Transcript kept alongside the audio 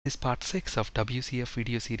This is part 6 of WCF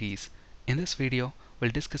video series. In this video, we'll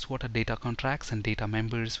discuss what are data contracts and data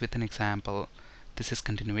members with an example. This is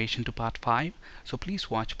continuation to part 5, so please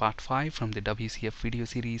watch part 5 from the WCF video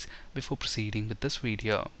series before proceeding with this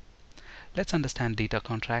video. Let's understand data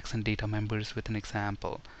contracts and data members with an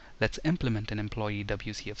example. Let's implement an employee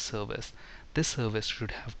WCF service. This service should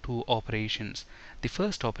have two operations. The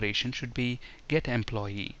first operation should be get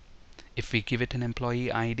employee. If we give it an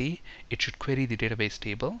employee ID, it should query the database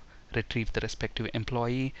table, retrieve the respective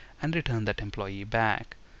employee, and return that employee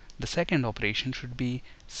back. The second operation should be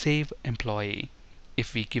save employee.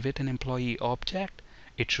 If we give it an employee object,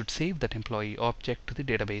 it should save that employee object to the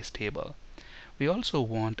database table. We also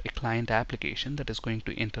want a client application that is going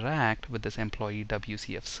to interact with this employee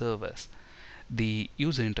WCF service. The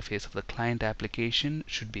user interface of the client application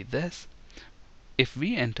should be this. If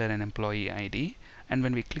we enter an employee ID, and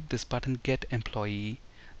when we click this button get employee,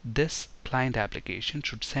 this client application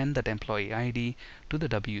should send that employee ID to the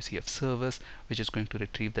WCF service, which is going to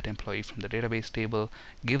retrieve that employee from the database table,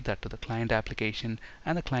 give that to the client application,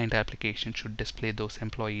 and the client application should display those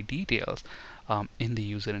employee details in the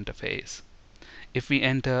user interface. If we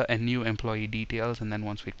enter a new employee details, and then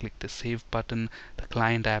once we click the save button, the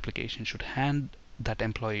client application should hand that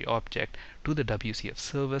employee object to the WCF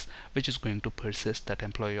service, which is going to persist that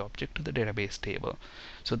employee object to the database table.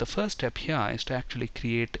 So the first step here is to actually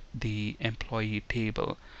create the employee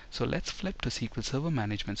table. So let's flip to SQL Server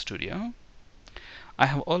Management Studio. I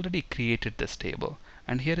have already created this table,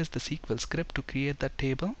 and here is the SQL script to create that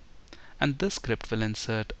table. And this script will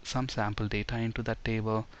insert some sample data into that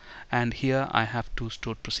table, and here I have two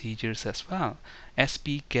stored procedures as well,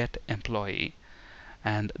 sp get employee.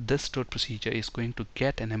 And this stored procedure is going to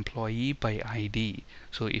get an employee by ID.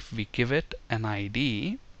 So if we give it an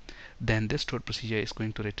ID, then this stored procedure is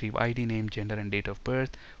going to retrieve ID, name, gender, and date of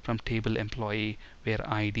birth from table employee, where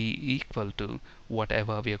ID equal to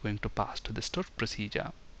whatever we are going to pass to the stored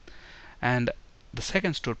procedure. And the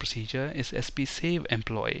second stored procedure is sp save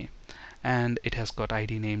employee, and it has got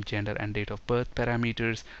ID, name, gender, and date of birth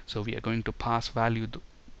parameters. So we are going to pass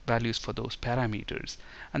values for those parameters,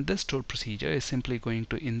 and this stored procedure is simply going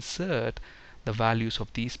to insert the values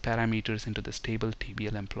of these parameters into this table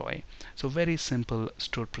tbl employee. So very simple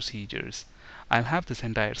stored procedures. I'll have this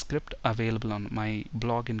entire script available on my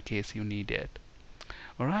blog in case you need it.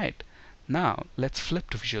 Alright, now let's flip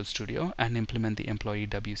to Visual Studio and implement the employee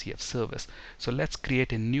WCF service. So let's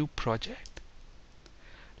create a new project.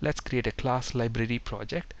 Let's create a class library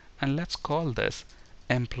project, and let's call this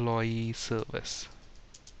employee service.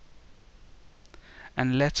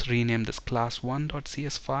 And let's rename this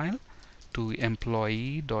class1.cs file to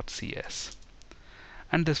employee.cs.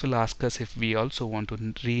 And this will ask us if we also want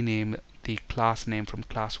to rename the class name from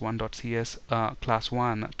class1.cs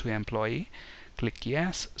class1 to employee. Click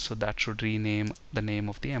yes, so that should rename the name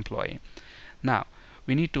of the employee. Now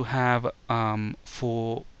we need to have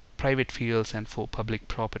 4 private fields and 4 public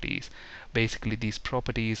properties. Basically, these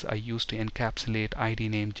properties are used to encapsulate ID,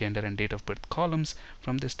 name, gender, and date of birth columns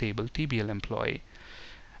from this table tbl employee.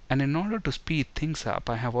 And in order to speed things up,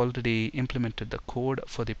 I have already implemented the code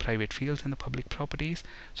for the private fields and the public properties.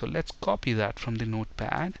 So let's copy that from the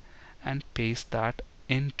notepad and paste that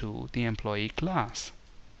into the employee class.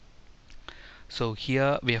 So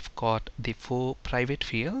here we have got the 4 private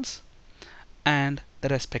fields and the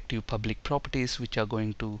respective public properties which are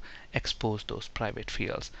going to expose those private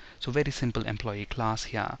fields. So very simple employee class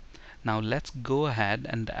here. Now let's go ahead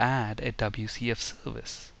and add a WCF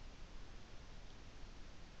service.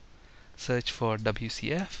 Search for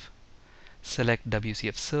WCF, select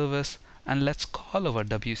WCF service, and let's call our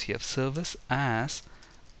WCF service as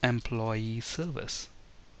employee service.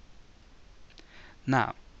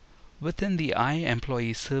 Now within the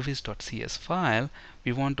iEmployeeService.cs file,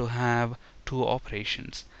 we want to have 2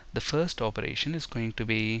 operations. The first operation is going to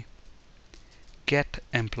be get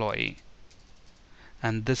employee,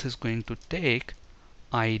 and this is going to take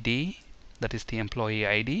ID, that is the employee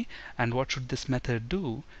ID, and what should this method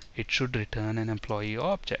do? It should return an employee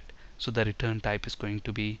object. So the return type is going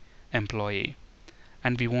to be employee.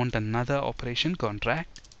 And we want another operation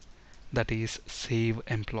contract, that is save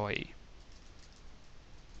employee.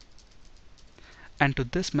 And to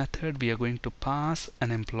this method we are going to pass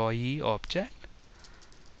an employee object.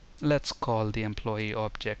 Let's call the employee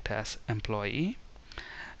object as employee.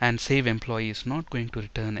 And save employee is not going to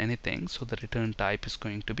return anything, so the return type is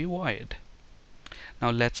going to be void. Now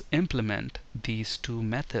let's implement these 2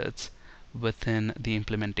 methods within the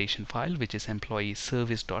implementation file, which is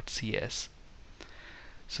employeeservice.cs.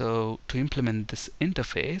 So to implement this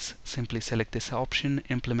interface, simply select this option,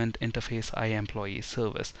 implement interface iEmployee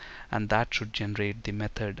service, and that should generate the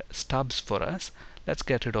method stubs for us. Let's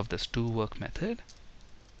get rid of this toWork method.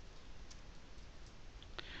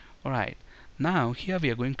 Alright, now here we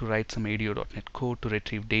are going to write some ADO.NET code to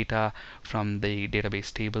retrieve data from the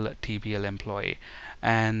database table TBL employee.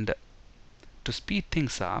 And to speed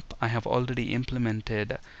things up, I have already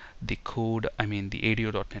implemented the code, the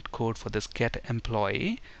ADO.NET code for this get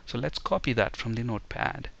employee. So let's copy that from the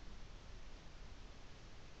notepad.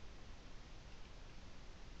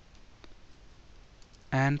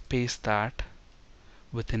 And paste that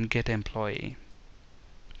within get employee.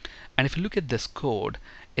 And if you look at this code,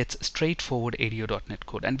 it's straightforward ADO.NET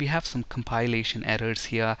code, and we have some compilation errors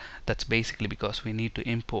here. That's basically because we need to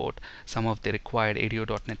import some of the required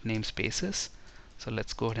ADO.NET namespaces. So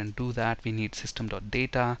let's go ahead and do that. We need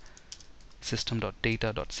system.data,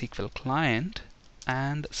 system.data.sql client,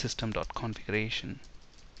 and system.configuration.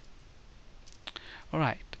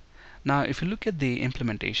 Alright, now if you look at the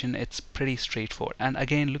implementation, it's pretty straightforward. And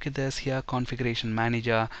again, look at this here, configuration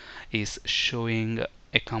manager is showing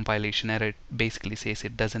a compilation error. It basically says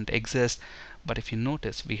it doesn't exist, but if you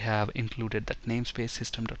notice, we have included that namespace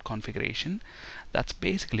system.configuration. That's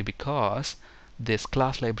basically because this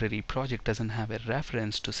class library project doesn't have a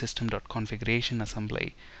reference to system.configuration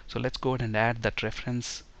assembly. So let's go ahead and add that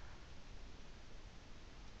reference.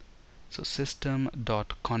 So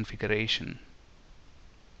system.configuration,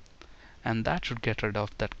 and that should get rid of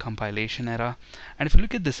that compilation error. And if you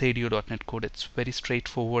look at this ADO.NET code, it's very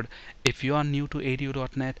straightforward. If you are new to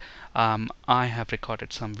ADO.NET, I have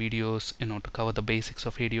recorded some videos to cover the basics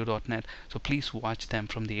of ADO.NET, so please watch them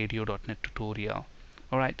from the ADO.NET tutorial.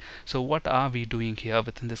 Alright, so what are we doing here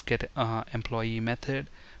within this get employee method?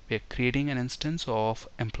 We are creating an instance of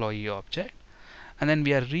employee object, and then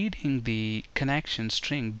we are reading the connection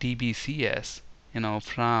string dbcs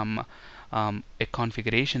from a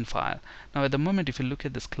configuration file. Now at the moment, if you look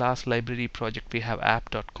at this class library project, we have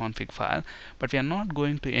app.config file, but we are not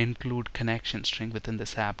going to include connection string within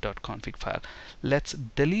this app.config file. Let's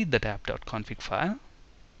delete that app.config file.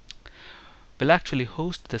 We'll actually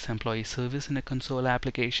host this employee service in a console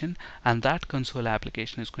application, and that console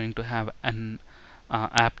application is going to have an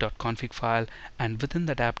app.config file, and within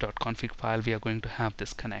that app.config file we are going to have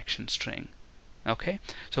this connection string. Okay,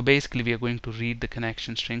 so basically we are going to read the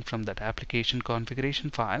connection string from that application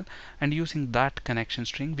configuration file, and using that connection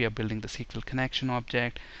string we are building the SQL connection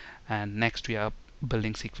object, and next we are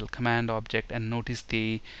building SQL command object. And notice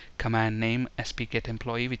the command name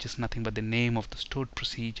spgetEmployee, which is nothing but the name of the stored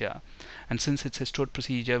procedure, and since it's a stored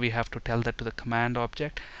procedure we have to tell that to the command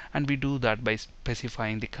object, and we do that by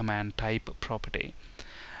specifying the command type property.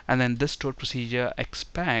 And then this stored procedure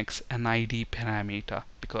expects an ID parameter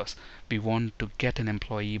because we want to get an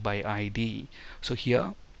employee by ID. So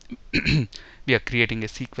here we are creating a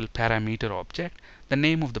SQL parameter object. The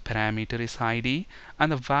name of the parameter is ID,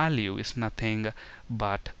 and the value is nothing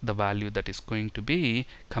but the value that is going to be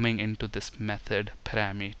coming into this method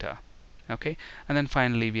parameter. Okay, and then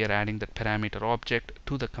finally we are adding that parameter object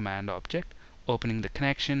to the command object, opening the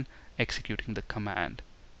connection, executing the command.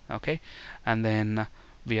 Okay, and then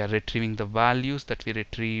we are retrieving the values that we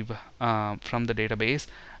retrieve from the database,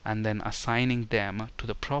 and then assigning them to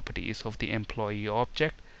the properties of the employee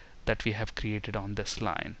object that we have created on this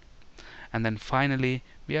line. And then finally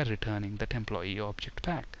we are returning that employee object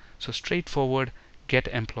back. So straightforward get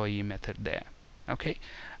employee method there. Okay,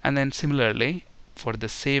 and then similarly for the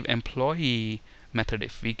save employee method,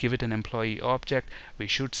 if we give it an employee object, we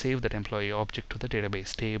should save that employee object to the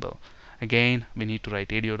database table. Again, we need to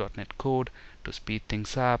write ADO.NET code to speed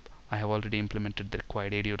things up. I have already implemented the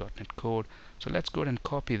required ADO.NET code, so let's go ahead and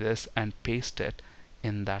copy this and paste it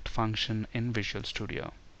in that function in Visual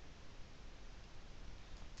Studio.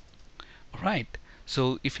 Alright,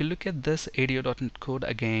 so if you look at this ADO.NET code,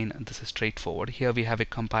 again this is straightforward. Here we have a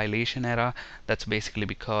compilation error. That's basically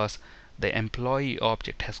because the employee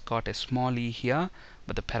object has got a small e here,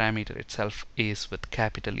 but the parameter itself is with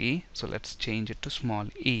capital E, so let's change it to small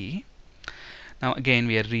e. Now again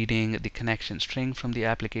we are reading the connection string from the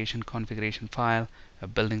application configuration file,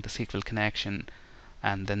 building the SQL connection,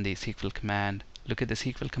 and then the SQL command. Look at the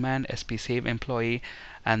SQL command save employee,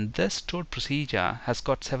 and this stored procedure has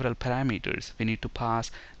got several parameters. We need to pass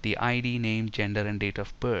the ID, name, gender, and date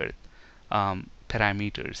of birth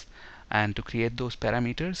parameters. And to create those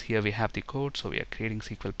parameters, here we have the code. So we are creating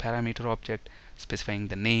SQL parameter object, specifying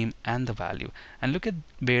the name and the value. And look at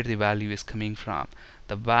where the value is coming from.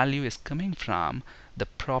 The value is coming from the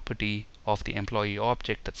property of the employee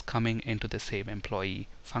object that's coming into the save employee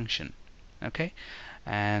function. Okay,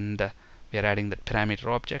 and we are adding that parameter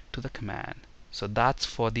object to the command. So that's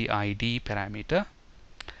for the ID parameter,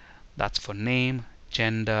 that's for name,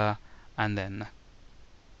 gender, and then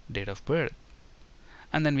date of birth.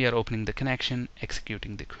 And then we are opening the connection,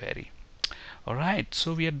 executing the query. Alright,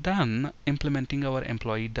 so we are done implementing our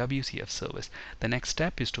employee WCF service. The next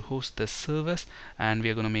step is to host this service, and we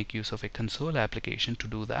are going to make use of a console application to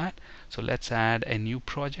do that. So let's add a new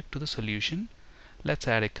project to the solution. Let's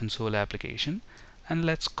add a console application, and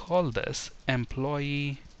let's call this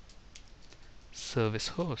employee service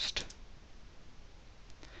host.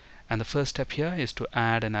 And the first step here is to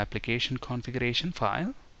add an application configuration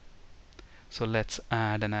file. So let's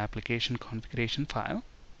add an application configuration file.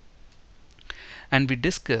 And we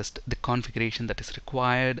discussed the configuration that is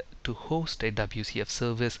required to host a WCF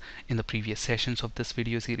service in the previous sessions of this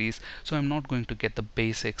video series. So I'm not going to get the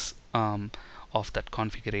basics of that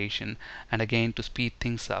configuration. And again, to speed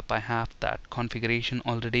things up, I have that configuration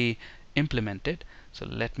already implemented. So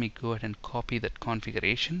let me go ahead and copy that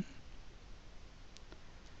configuration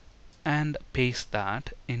and paste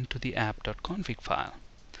that into the app.config file.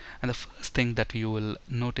 And the first thing that you will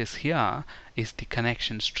notice here is the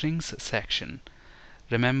connection strings section.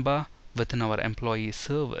 Remember, within our employee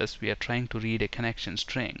service, we are trying to read a connection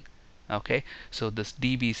string. Okay, so this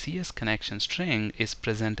dbcs connection string is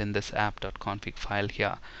present in this app.config file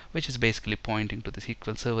here, which is basically pointing to the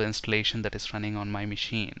SQL Server installation that is running on my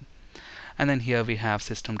machine. And then here we have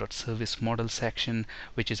system.serviceModel section,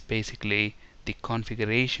 which is basically the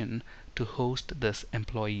configuration to host this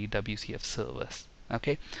employee WCF service.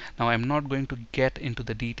 Okay, now I'm not going to get into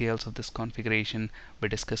the details of this configuration. We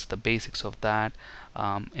discussed the basics of that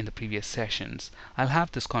in the previous sessions. I'll have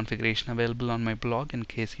this configuration available on my blog in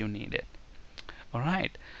case you need it.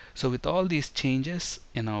 Alright, so with all these changes,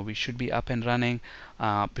 we should be up and running.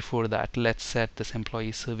 Before that, let's set this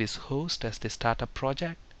employee service host as the startup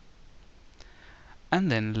project, and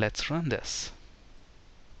then let's run this.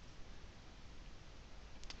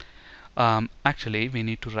 Actually, we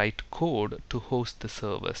need to write code to host the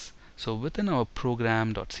service. So within our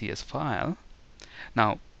program.cs file,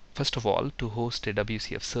 now first of all, to host a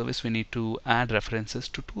WCF service, we need to add references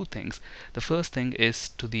to two things. The first thing is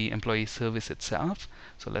to the employee service itself.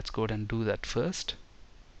 So let's go ahead and do that first.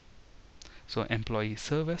 So employee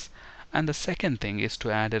service. And the second thing is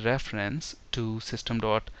to add a reference to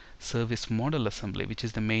system.serviceModel assembly, which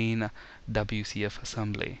is the main WCF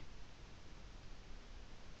assembly.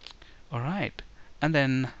 Alright, and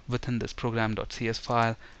then within this program.cs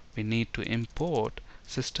file, we need to import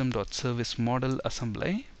system.serviceModel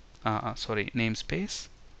assembly, namespace.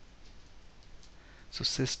 So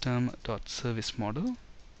system.serviceModel,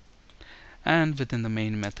 and within the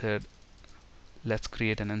main method, let's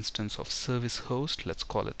create an instance of service host. Let's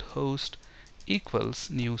call it host equals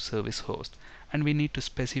new service host, and we need to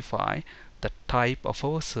specify the type of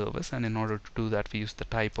our service. And in order to do that, we use the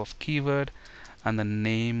type of keyword, and the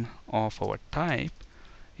name of our type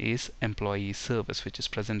is employee service, which is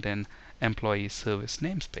present in employee service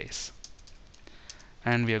namespace.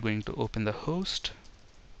 And we are going to open the host.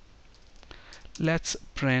 Let's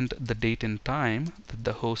print the date and time that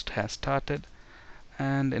the host has started,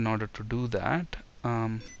 and in order to do that,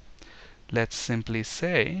 let's simply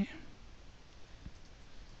say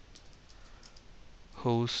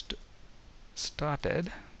host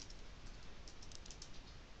started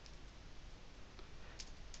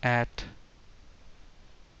at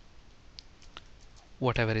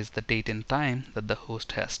whatever is the date and time that the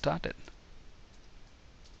host has started.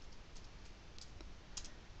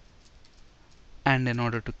 And in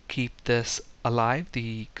order to keep this alive,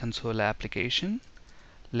 the console application,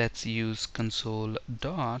 let's use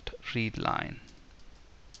console.readline.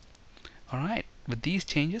 Alright, with these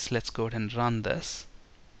changes, let's go ahead and run this.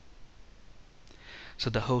 So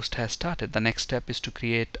the host has started. The next step is to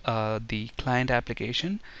create the client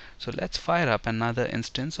application. So let's fire up another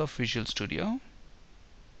instance of Visual Studio.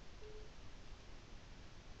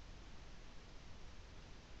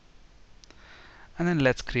 And then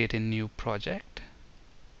let's create a new project.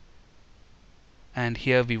 And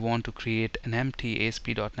here we want to create an empty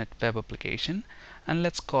ASP.NET Web application, and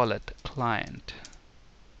let's call it client.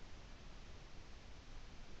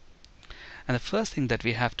 And the first thing that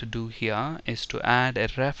we have to do here is to add a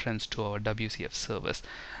reference to our WCF service.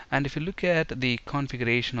 And if you look at the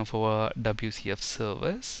configuration of our WCF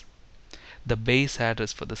service, the base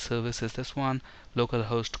address for the service is this one,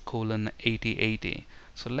 localhost:8080.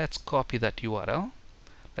 So let's copy that URL.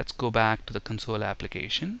 Let's go back to the console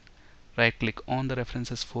application, right click on the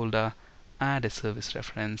references folder, add a service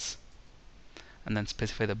reference, and then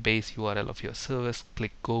specify the base URL of your service.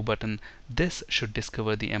 Click go button. This should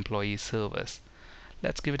discover the employee service.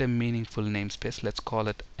 let's give it a meaningful namespace. Let's call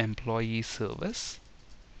it employee service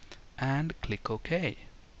and click OK.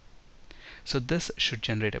 So this should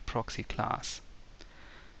generate a proxy class.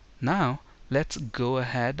 Now let's go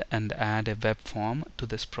ahead and add a web form to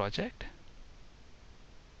this project.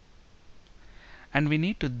 And we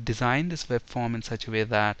need to design this web form in such a way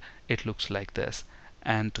that it looks like this.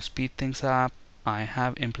 And to speed things up, I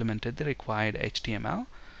have implemented the required HTML.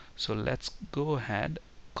 So let's go ahead,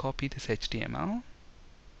 copy this HTML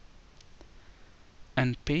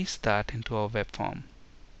and paste that into our web form.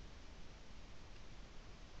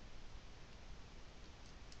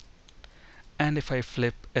 And if I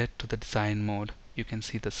flip it to the design mode, you can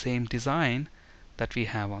see the same design that we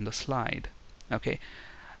have on the slide. Okay,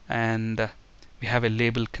 and we have a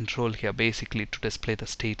label control here basically to display the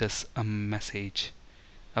status message.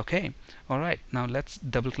 Okay, alright, now let's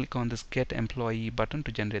double click on this get employee button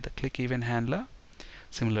to generate the click event handler.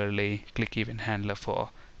 Similarly, click event handler for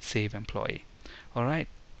save employee. Alright,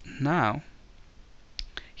 now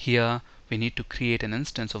here we need to create an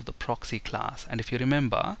instance of the proxy class, and if you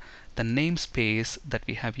remember, the namespace that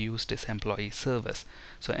we have used is employee service.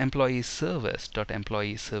 So employee service dot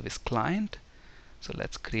employee service client. So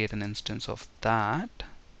let's create an instance of that,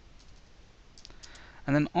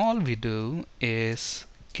 and then all we do is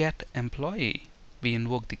get employee. We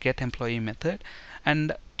invoke the get employee method,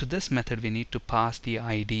 and to this method we need to pass the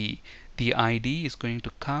ID. The ID is going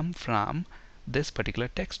to come from this particular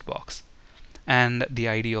text box, and the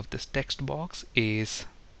ID of this text box is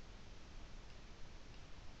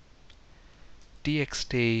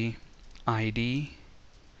txt ID.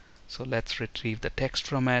 So let's retrieve the text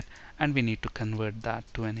from it, and we need to convert that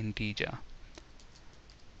to an integer.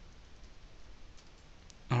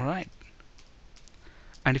 Alright,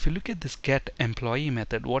 and if you look at this get employee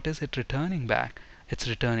method, what is it returning back? It's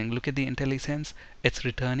returning, look at the IntelliSense, it's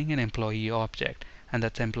returning an employee object, and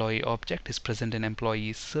that employee object is present in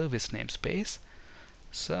employee service namespace.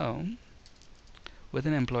 So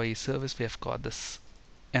within employee service we have got this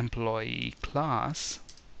employee class,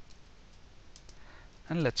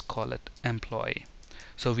 and let's call it employee.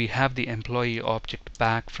 So we have the employee object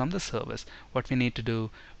back from the service. What we need to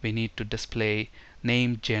do, we need to display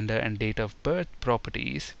name, gender and date of birth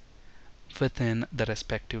properties within the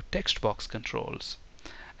respective text box controls.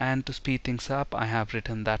 And to speed things up, I have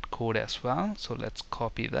written that code as well. So let's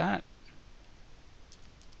copy that.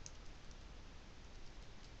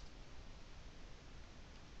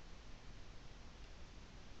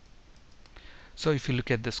 So if you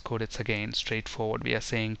look at this code, it's again straightforward. We are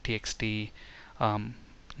saying txt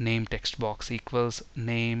name text box equals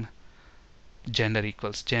name, gender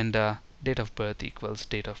equals gender, date of birth equals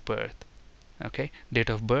date of birth. Okay, date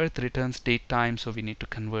of birth returns date time, so we need to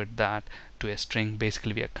convert that to a string.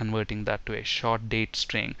 Basically we are converting that to a short date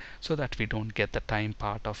string so that we don't get the time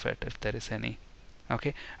part of it if there is any.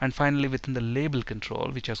 Okay, and finally within the label control,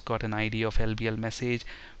 which has got an ID of LBL message,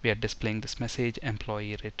 we are displaying this message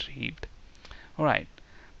employee retrieved. Alright,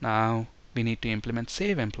 now we need to implement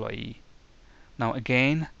save employee. Now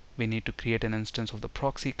again we need to create an instance of the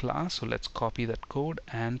proxy class, so let's copy that code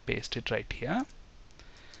and paste it right here,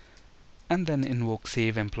 and then invoke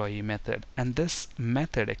save employee method. And this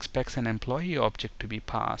method expects an employee object to be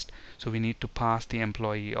passed, so we need to pass the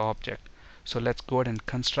employee object. So let's go ahead and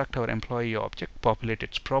construct our employee object, populate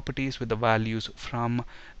its properties with the values from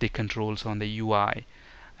the controls on the UI.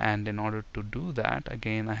 And in order to do that,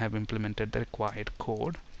 again I have implemented the required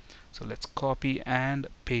code. So let's copy and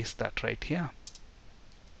paste that right here.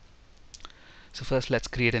 So first let's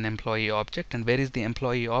create an employee object, and where is the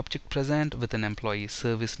employee object present? With an employee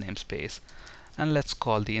service namespace, and let's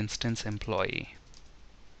call the instance employee.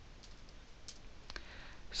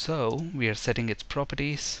 So we are setting its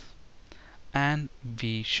properties, and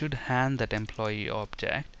we should hand that employee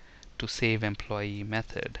object to save employee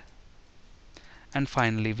method. And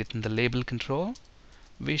finally within the label control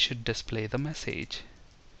we should display the message.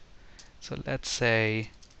 So let's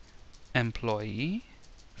say employee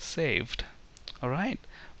saved. Alright,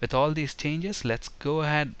 with all these changes, let's go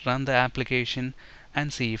ahead, run the application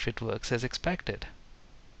and see if it works as expected.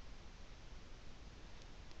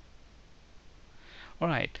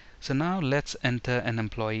 Alright, so now let's enter an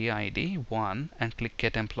employee ID 1 and click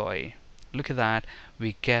get employee. Look at that,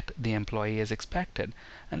 we get the employee as expected.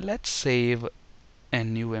 And let's save a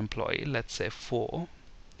new employee, let's say 4.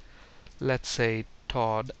 Let's say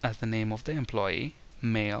Todd as the name of the employee,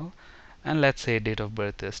 male, and let's say date of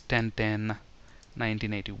birth is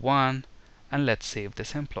 10/10/1981, and let's save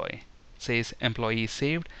this employee. It says employee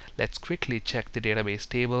saved. Let's quickly check the database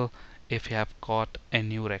table if you have got a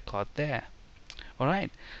new record there.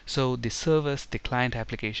 Alright, so the service, the client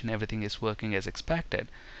application, everything is working as expected.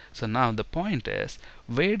 So now the point is,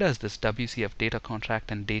 where does this WCF data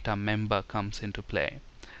contract and data member comes into play?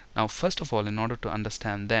 Now first of all, in order to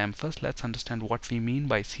understand them, first let's understand what we mean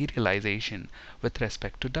by serialization with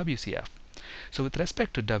respect to WCF. So with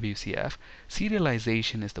respect to WCF,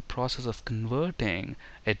 serialization is the process of converting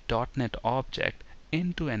a .NET object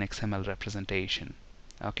into an XML representation.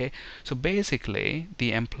 Okay, so basically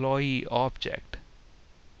the employee object,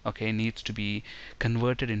 okay, needs to be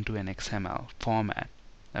converted into an XML format.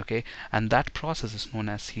 Okay, and that process is known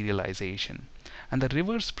as serialization. And the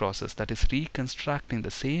reverse process, that is reconstructing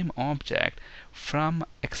the same object from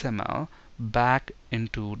XML back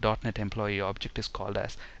into .NET employee object, is called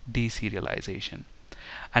as deserialization.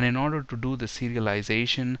 And in order to do the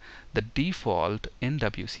serialization, the default in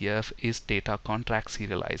WCF is Data Contract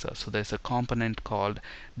Serializer. So there's a component called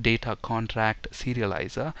Data Contract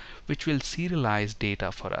Serializer, which will serialize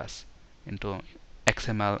data for us into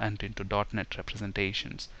XML and into .NET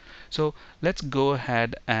representations. So let's go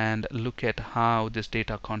ahead and look at how this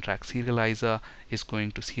Data Contract Serializer is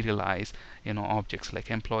going to serialize, objects like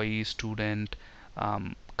employee, student,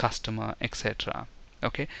 customer, etc.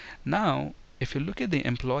 Okay, now if you look at the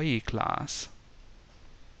employee class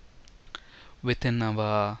within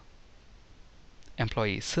our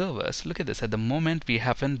employee service, look at this. At the moment, we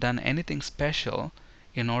haven't done anything special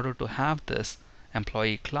in order to have this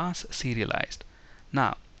employee class serialized.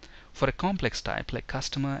 Now, for a complex type like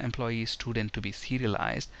customer, employee, student to be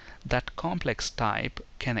serialized, that complex type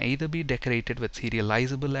can either be decorated with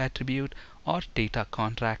serializableAttribute or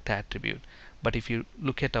DataContractAttribute. But if you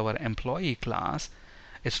look at our employee class,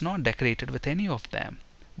 it's not decorated with any of them,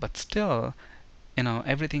 but still,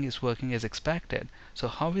 everything is working as expected. So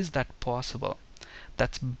how is that possible?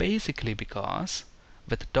 That's basically because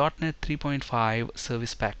with .NET 3.5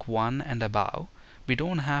 Service Pack 1 and above, we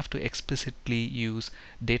don't have to explicitly use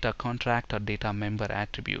data contract or data member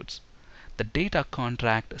attributes. The data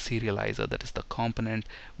contract serializer, that is the component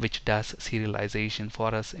which does serialization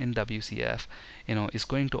for us in WCF, is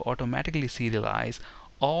going to automatically serialize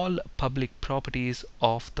all public properties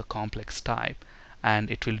of the complex type,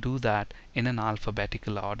 and it will do that in an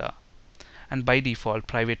alphabetical order. And by default,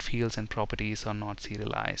 private fields and properties are not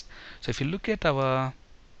serialized. So if you look at our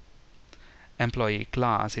employee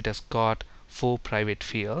class, it has got 4 private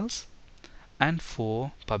fields and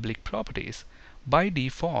 4 public properties. By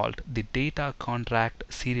default, the data contract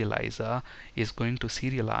serializer is going to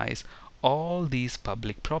serialize all these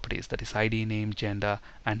public properties, that is ID, name, gender,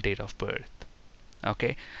 and date of birth.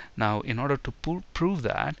 Okay, now in order to prove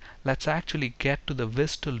that, let's actually get to the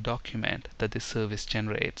WSDL document that this service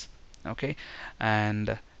generates. Okay,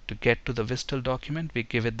 and to get to the WSDL document, we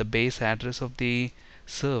give it the base address of the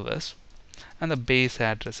service, and the base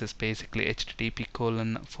address is basically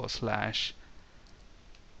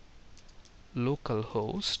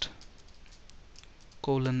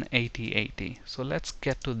http://localhost:8080. So let's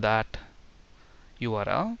get to that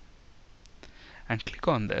URL and click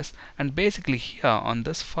on this, and basically here on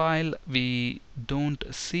this file we don't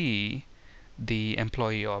see the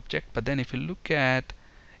employee object, but then if you look at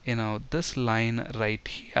this line right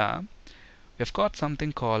here, we've got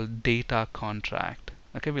something called data contract.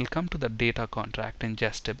 Okay, we'll come to the data contract in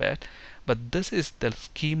just a bit, but this is the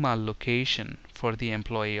schema location for the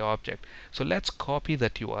employee object. So let's copy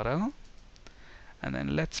that URL and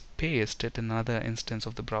then let's paste it in another instance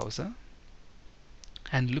of the browser.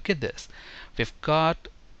 And look at this, we've got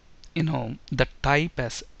the type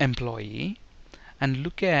as employee, and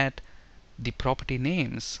look at the property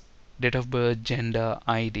names, date of birth, gender,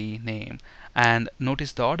 ID, name, and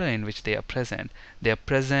notice the order in which they are present. They are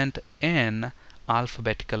present in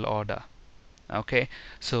alphabetical order. Okay,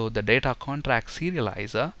 so the data contract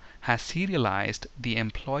serializer has serialized the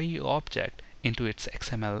employee object into its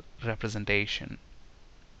XML representation.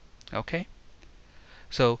 Okay,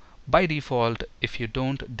 so by default, if you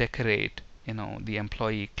don't decorate the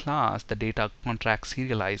employee class, the data contract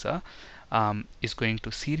serializer is going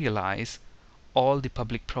to serialize all the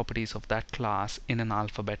public properties of that class in an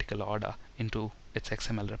alphabetical order into its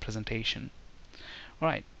XML representation.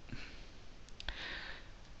 Alright,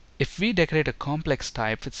 if we decorate a complex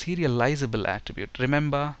type with serializableAttribute,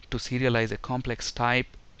 remember, to serialize a complex type,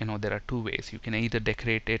 there are 2 ways. You can either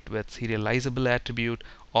decorate it with serializableAttribute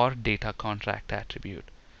or DataContractAttribute.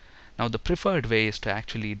 Now the preferred way is to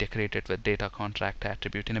actually decorate it with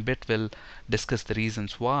DataContractAttribute. In a bit we'll discuss the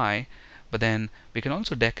reasons why, but then we can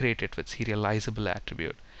also decorate it with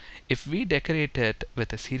serializableAttribute. If we decorate it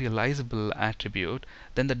with a serializableAttribute,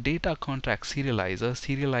 then the data contract serializer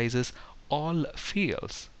serializes all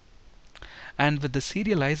fields. And with the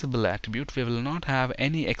serializable attribute, we will not have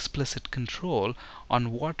any explicit control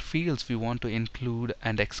on what fields we want to include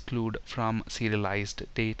and exclude from serialized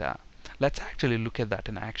data. Let's actually look at that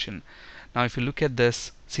in action. Now if you look at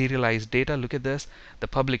this serialized data, look at this. The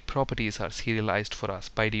public properties are serialized for us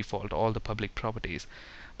by default, all the public properties.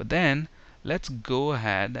 But then let's go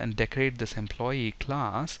ahead and decorate this employee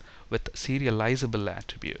class with serializable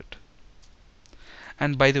attribute.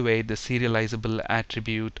 And by the way, the serializable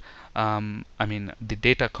attribute, the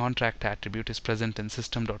data contract attribute is present in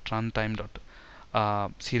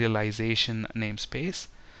system.runtime.serialization namespace.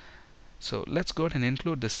 So let's go ahead and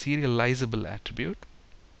include the serializable attribute.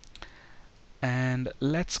 And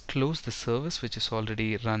let's close the service which is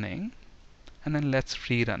already running. And then let's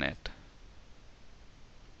rerun it.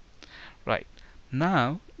 Right.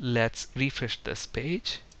 Now let's refresh this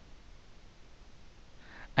page.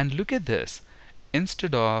 And look at this.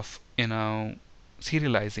 Instead of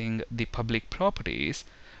serializing the public properties,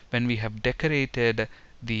 when we have decorated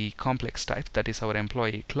the complex type, that is our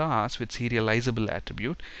employee class, with serializable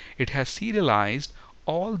attribute, it has serialized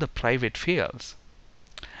all the private fields.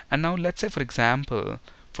 And now let's say, for example,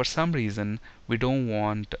 for some reason we don't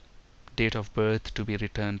want date of birth to be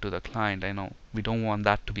returned to the client. I know we don't want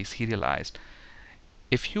that to be serialized.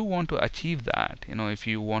 If you want to achieve that, if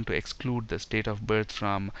you want to exclude this date of birth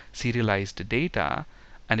from serialized data,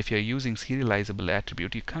 and if you're using serializable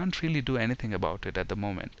attribute, you can't really do anything about it at the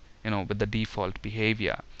moment, with the default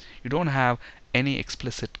behavior. You don't have any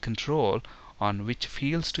explicit control on which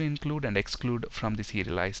fields to include and exclude from the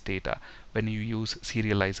serialized data when you use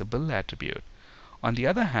serializable attribute. On the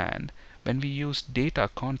other hand, when we use data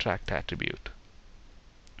contract attribute,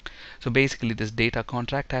 so basically this data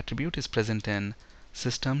contract attribute is present in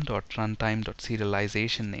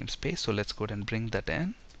system.runtime.serialization namespace. So let's go ahead and bring that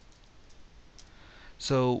in.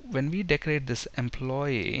 So when we decorate this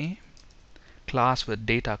employee class with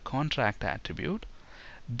data contract attribute,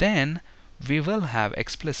 then we will have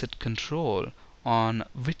explicit control on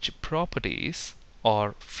which properties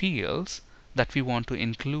or fields that we want to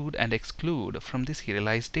include and exclude from the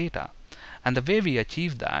serialized data. And the way we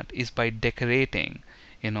achieve that is by decorating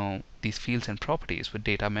these fields and properties with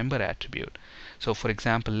DataMember attribute. So for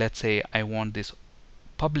example, let's say I want these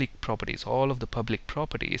public properties, all of the public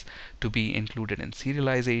properties, to be included in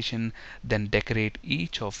serialization, then decorate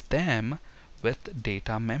each of them with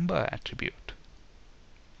DataMember attribute.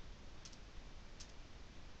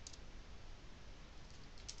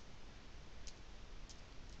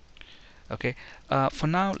 Okay, for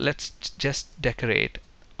now let's just decorate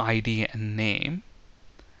ID and name.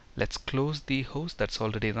 Let's close the host that's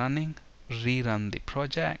already running, rerun the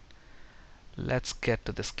project. Let's get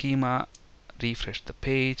to the schema, refresh the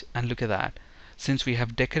page, and look at that. Since we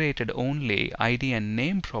have decorated only ID and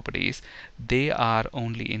name properties, they are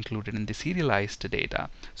only included in the serialized data.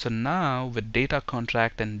 So now with data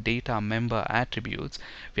contract and data member attributes,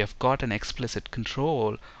 we have got an explicit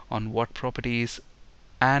control on what properties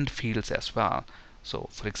and fields as well. So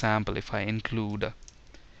for example, if I include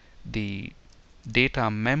the data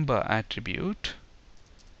member attribute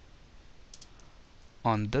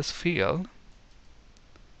on this field,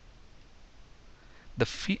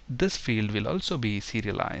 this field will also be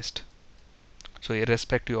serialized. So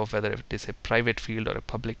irrespective of whether it is a private field or a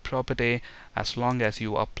public property, as long as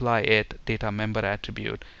you apply it data member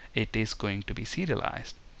attribute, it is going to be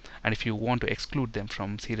serialized. And if you want to exclude them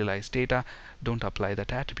from serialized data, don't apply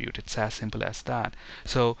that attribute. It's as simple as that.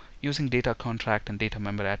 So using data contract and data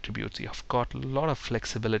member attributes, you have got a lot of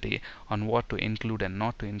flexibility on what to include and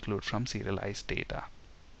not to include from serialized data.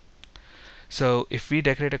 So if we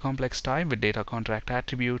decorate a complex type with data contract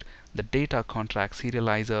attribute, the data contract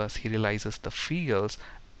serializer serializes the fields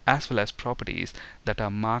as well as properties that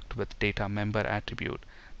are marked with data member attribute.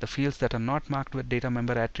 The fields that are not marked with data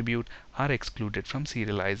member attribute are excluded from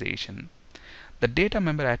serialization. The data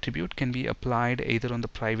member attribute can be applied either on the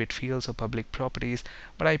private fields or public properties,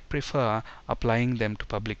 but I prefer applying them to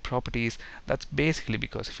public properties. That's basically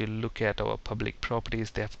because if you look at our public properties,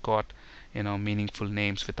 they've got meaningful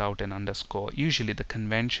names without an underscore. Usually the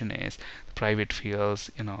convention is the private fields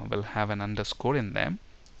will have an underscore in them.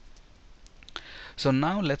 So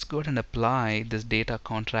now let's go ahead and apply this data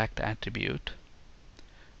contract attribute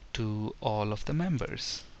to all of the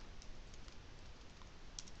members,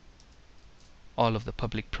 all of the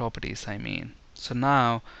public properties I mean. So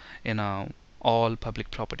now all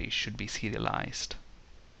public properties should be serialized.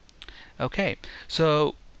 Okay,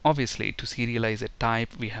 so obviously to serialize a type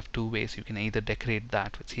we have two ways. You can either decorate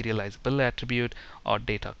that with serializable attribute or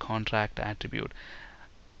data contract attribute.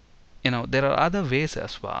 there are other ways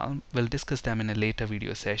as well. We'll discuss them in a later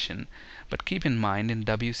video session. But keep in mind, in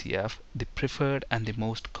WCF, the preferred and the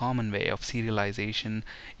most common way of serialization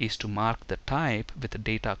is to mark the type with the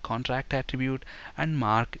data contract attribute and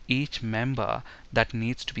mark each member that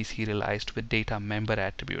needs to be serialized with data member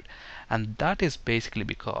attribute. And that is basically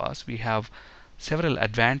because we have several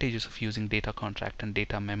advantages of using data contract and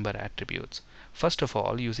data member attributes. First of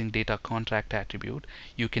all, using data contract attribute,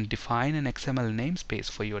 you can define an XML namespace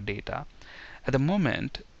for your data. At the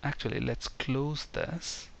moment, actually, let's close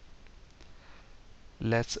this.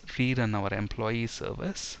 Let's rerun our employee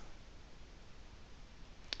service.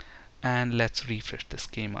 And let's refresh the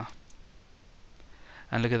schema.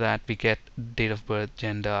 And look at that, we get date of birth,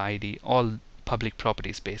 gender, ID, all public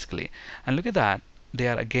properties basically. And look at that, they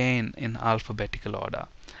are again in alphabetical order.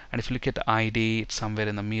 And if you look at ID, it's somewhere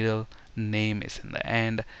in the middle, name is in the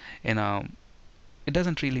end. It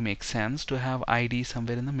doesn't really make sense to have ID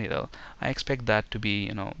somewhere in the middle. I expect that to be,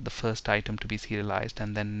 the first item to be serialized,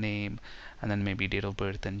 and then name, and then maybe date of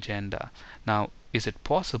birth and gender. Now, is it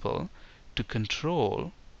possible to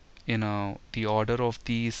control, the order of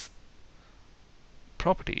these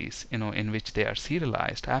properties, in which they are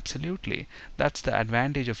serialized? Absolutely. That's the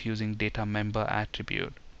advantage of using data member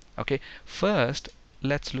attribute. Okay, first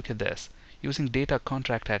let's look at this. Using data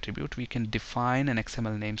contract attribute, we can define an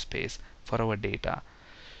XML namespace for our data.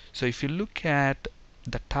 So if you look at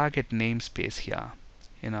the target namespace here,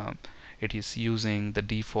 it is using the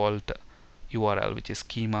default URL, which is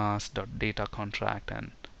schemas.datacontract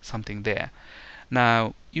and something there.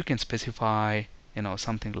 Now you can specify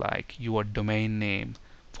something like your domain name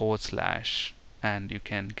 / and you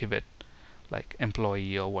can give it like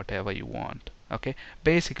employee or whatever you want. Okay,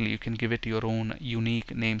 basically you can give it your own unique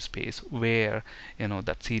namespace where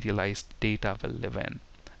that serialized data will live in.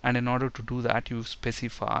 And in order to do that, you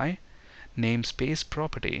specify namespace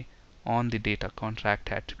property on the data contract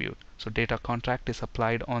attribute. So data contract is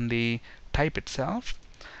applied on the type itself,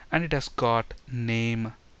 and it has got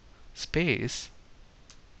namespace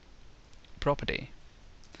property.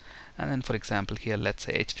 And then for example here, let's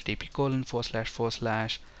say http://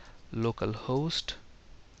 localhost.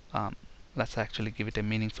 Let's actually give it a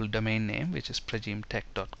meaningful domain name, which is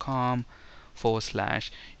prajimtech.com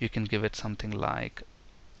 / you can give it something like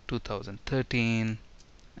 2013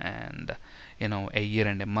 and a year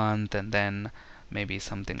and a month, and then maybe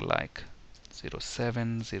something like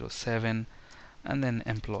 0707 and then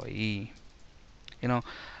employee.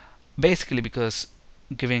 Basically because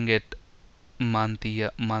giving it month,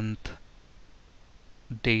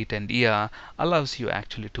 date and year allows you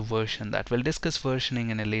actually to version that. We'll discuss versioning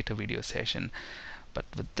in a later video session. But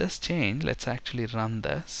with this change, let's actually run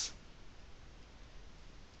this.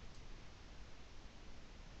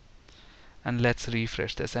 And let's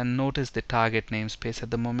refresh this, and notice the target namespace at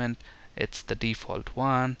the moment, it's the default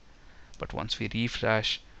one, but once we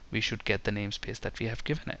refresh, we should get the namespace that we have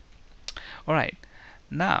given it. Alright,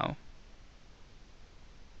 now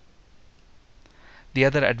the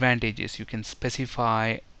other advantage is you can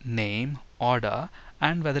specify name, order,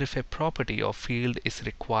 and whether if a property or field is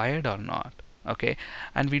required or not. Okay,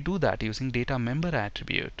 and we do that using data member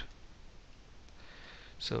attribute.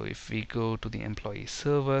 So if we go to the employee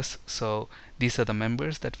service, so these are the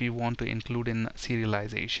members that we want to include in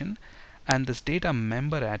serialization, and this data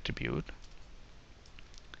member attribute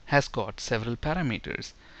has got several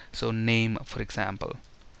parameters. So name, for example.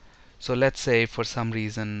 So let's say for some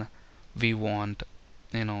reason we want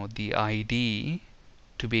the ID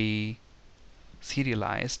to be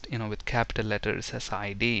serialized with capital letters as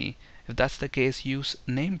ID. If that's the case, use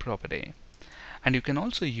name property. And you can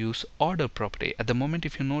also use order property. At the moment,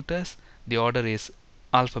 if you notice, the order is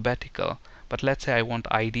alphabetical, but let's say I want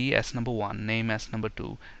ID as number 1, name as number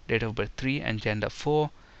 2, date of birth 3, and gender 4.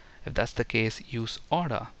 If that's the case, use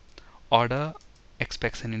order. Order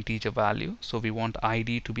expects an integer value, so we want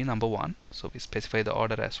ID to be number 1, so we specify the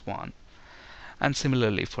order as 1. And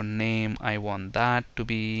similarly for name, I want that to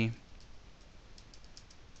be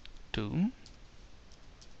 2,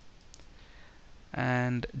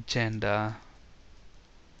 and gender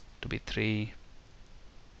to be 3,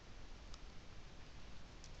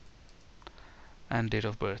 and date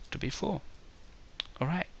of birth to be 4.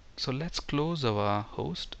 Alright, so let's close our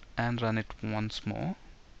host and run it once more.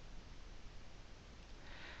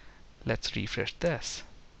 Let's refresh this.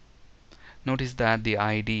 Notice that the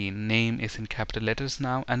ID name is in capital letters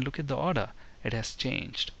now, and look at the order, it has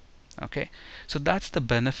changed. Okay, so that's the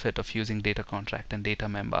benefit of using data contract and data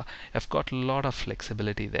member. I've got a lot of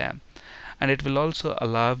flexibility there, and it will also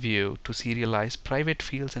allow you to serialize private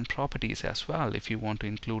fields and properties as well. If you want to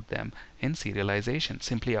include them in serialization,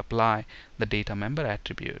 simply apply the data member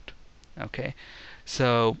attribute. Okay,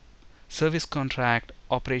 so service contract,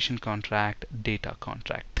 operation contract, data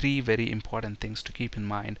contract. Three very important things to keep in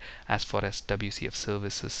mind as far as WCF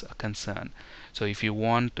services are concerned. So if you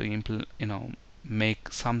want to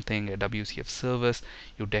make something a WCF service,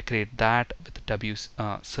 you decorate that with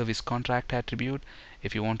the service contract attribute.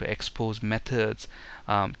 If you want to expose methods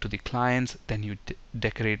to the clients, then you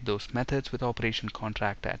decorate those methods with operation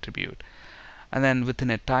contract attribute. And then within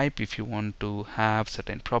a type, if you want to have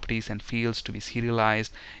certain properties and fields to be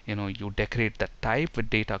serialized, you decorate that type with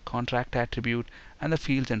data contract attribute, and the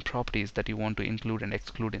fields and properties that you want to include and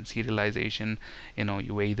exclude in serialization,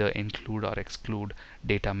 you either include or exclude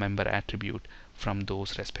data member attribute from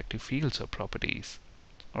those respective fields or properties.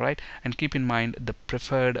 Alright, and keep in mind the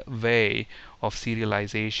preferred way of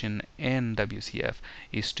serialization in WCF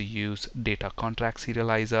is to use Data Contract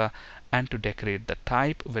Serializer and to decorate the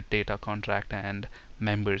type with Data Contract and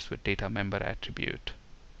members with Data Member attribute.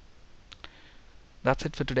 That's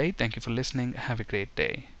it for today. Thank you for listening. Have a great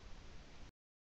day.